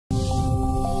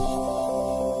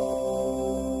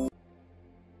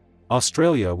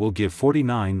Australia will give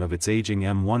 49 of its aging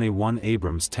M1A1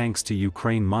 Abrams tanks to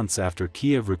Ukraine months after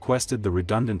Kiev requested the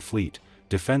redundant fleet,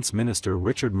 Defense Minister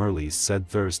Richard Marles said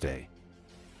Thursday.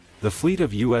 The fleet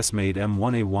of US-made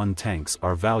M1A1 tanks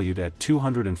are valued at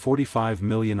 $245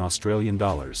 million Australian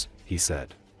dollars, he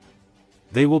said.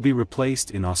 They will be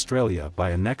replaced in Australia by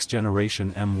a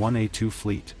next-generation M1A2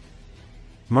 fleet.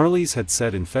 Marles had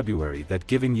said in February that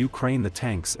giving Ukraine the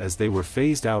tanks as they were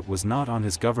phased out was not on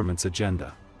his government's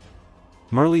agenda.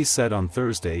 Marles said on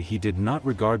Thursday he did not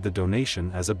regard the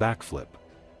donation as a backflip.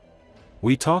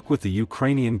 "We talk with the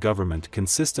Ukrainian government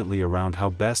consistently around how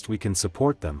best we can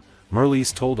support them,"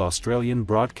 Marles told Australian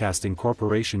Broadcasting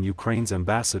Corporation. Ukraine's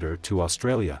ambassador to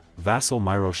Australia, Vasyl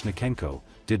Miroshnichenko,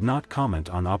 did not comment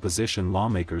on opposition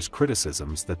lawmakers'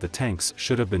 criticisms that the tanks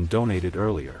should have been donated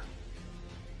earlier.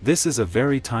 "This is a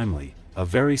very timely, a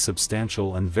very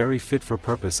substantial and very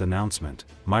fit-for-purpose announcement,"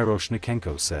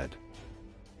 Miroshnichenko said.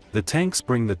 The tanks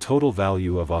bring the total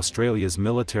value of Australia's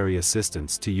military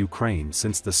assistance to Ukraine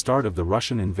since the start of the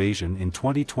Russian invasion in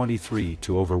 2023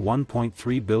 to over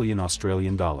 $1.3 billion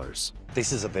Australian dollars.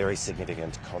 This is a very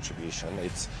significant contribution.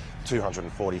 It's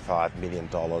 $245 million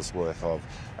worth of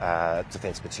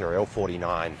defence material,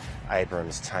 49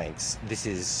 Abrams tanks. This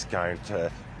is going to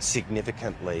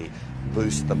significantly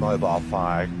boost the mobile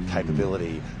fire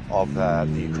capability of the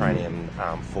Ukrainian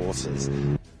armed forces.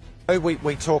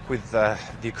 We talk with the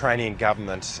Ukrainian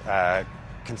government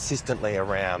consistently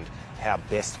around how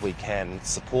best we can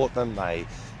support them. They,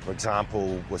 for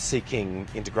example, were seeking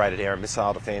integrated air and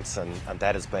missile defence, and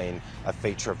that has been a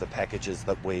feature of the packages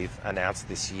that we've announced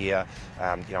this year.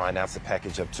 I announced a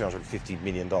package of $250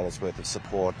 million worth of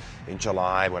support in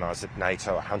July when I was at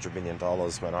NATO, $100 million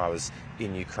when I was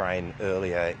in Ukraine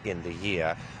earlier in the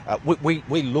year.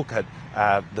 We look at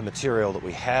the material that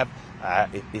we have,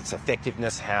 its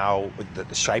effectiveness, how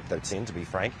the shape that it's in, to be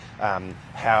frank,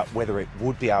 whether it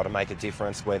would be able to make a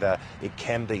difference, whether it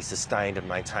can be sustained and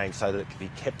maintained so that it can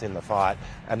be kept in the fight.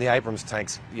 And the Abrams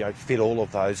tanks, fit all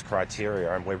of those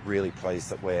criteria, and we're really pleased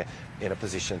that we're in a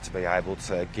position to be able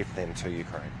to give them to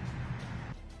Ukraine.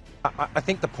 I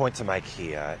think the point to make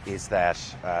here is that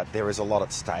there is a lot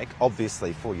at stake,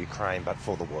 obviously for Ukraine, but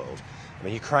for the world. I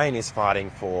mean, Ukraine is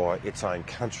fighting for its own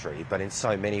country, but in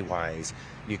so many ways,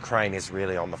 Ukraine is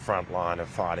really on the front line of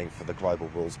fighting for the global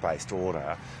rules-based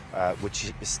order,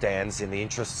 which stands in the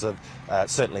interests of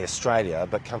certainly Australia,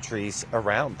 but countries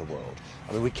around the world.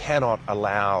 I mean, we cannot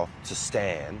allow to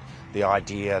stand the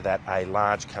idea that a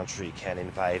large country can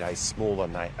invade a smaller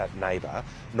neighbour,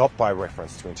 not by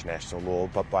reference to international law,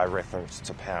 but by reference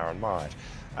to power and might.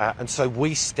 And so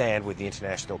we stand with the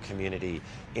international community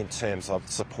in terms of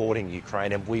supporting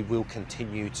Ukraine, and we will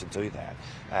continue to do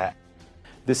that.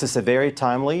 This is a very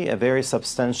timely, a very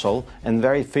substantial, and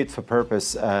very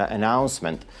fit-for-purpose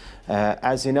announcement.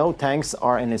 As you know, tanks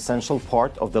are an essential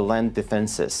part of the land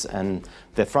defenses, and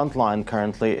the front line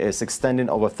currently is extending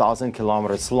over 1,000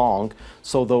 kilometers long,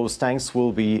 so those tanks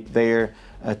will be there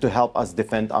to help us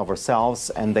defend ourselves,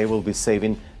 and they will be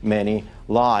saving many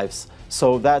lives.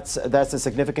 So that's a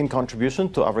significant contribution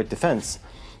to our defense.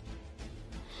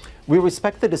 We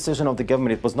respect the decision of the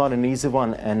government. It was not an easy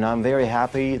one, and I'm very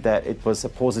happy that it was a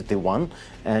positive one,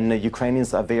 and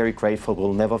Ukrainians are very grateful.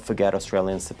 We'll never forget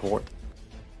Australian support.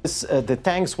 The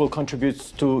tanks will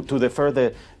contribute to the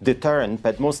further deterrent,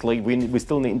 but mostly we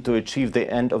still need to achieve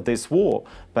the end of this war.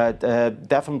 But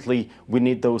definitely we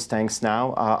need those tanks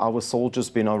now. Our soldiers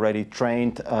been already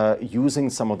trained using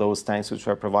some of those tanks which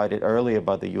were provided earlier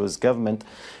by the US government,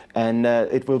 and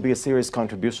it will be a serious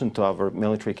contribution to our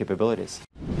military capabilities.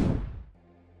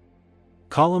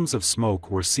 Columns of smoke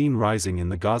were seen rising in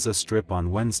the Gaza Strip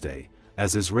on Wednesday,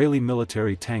 as Israeli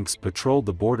military tanks patrolled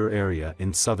the border area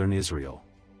in southern Israel.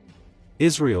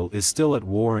 Israel is still at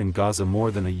war in Gaza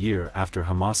more than a year after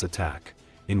Hamas attack,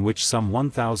 in which some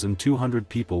 1,200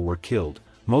 people were killed,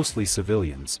 mostly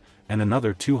civilians, and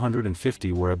another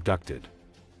 250 were abducted.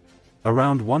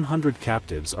 Around 100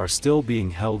 captives are still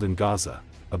being held in Gaza,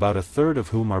 about a third of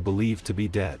whom are believed to be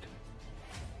dead.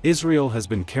 Israel has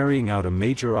been carrying out a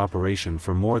major operation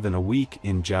for more than a week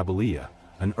in Jabalia,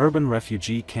 an urban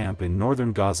refugee camp in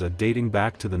northern Gaza dating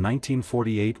back to the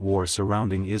 1948 war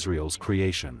surrounding Israel's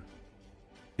creation.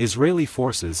 Israeli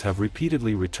forces have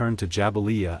repeatedly returned to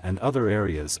Jabalia and other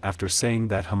areas after saying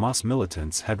that Hamas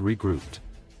militants had regrouped.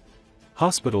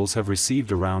 Hospitals have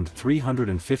received around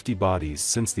 350 bodies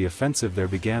since the offensive there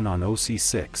began on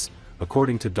OC6,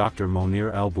 according to Dr.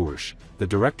 Monir al-Boursh, the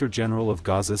Director General of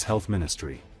Gaza's Health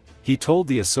Ministry. He told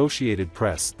the Associated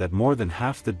Press that more than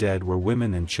half the dead were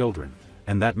women and children,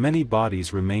 and that many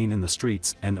bodies remain in the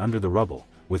streets and under the rubble,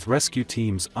 with rescue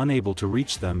teams unable to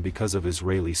reach them because of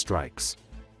Israeli strikes.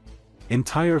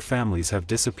 Entire families have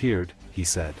disappeared, he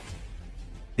said.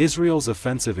 Israel's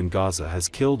offensive in Gaza has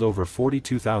killed over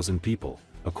 42,000 people,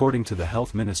 according to the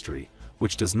health ministry,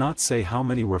 which does not say how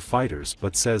many were fighters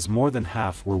but says more than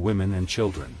half were women and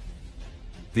children.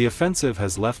 The offensive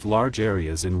has left large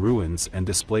areas in ruins and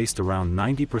displaced around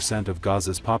 90% of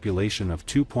Gaza's population of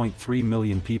 2.3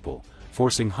 million people,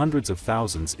 forcing hundreds of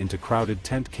thousands into crowded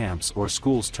tent camps or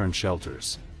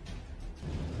schools-turned-shelters.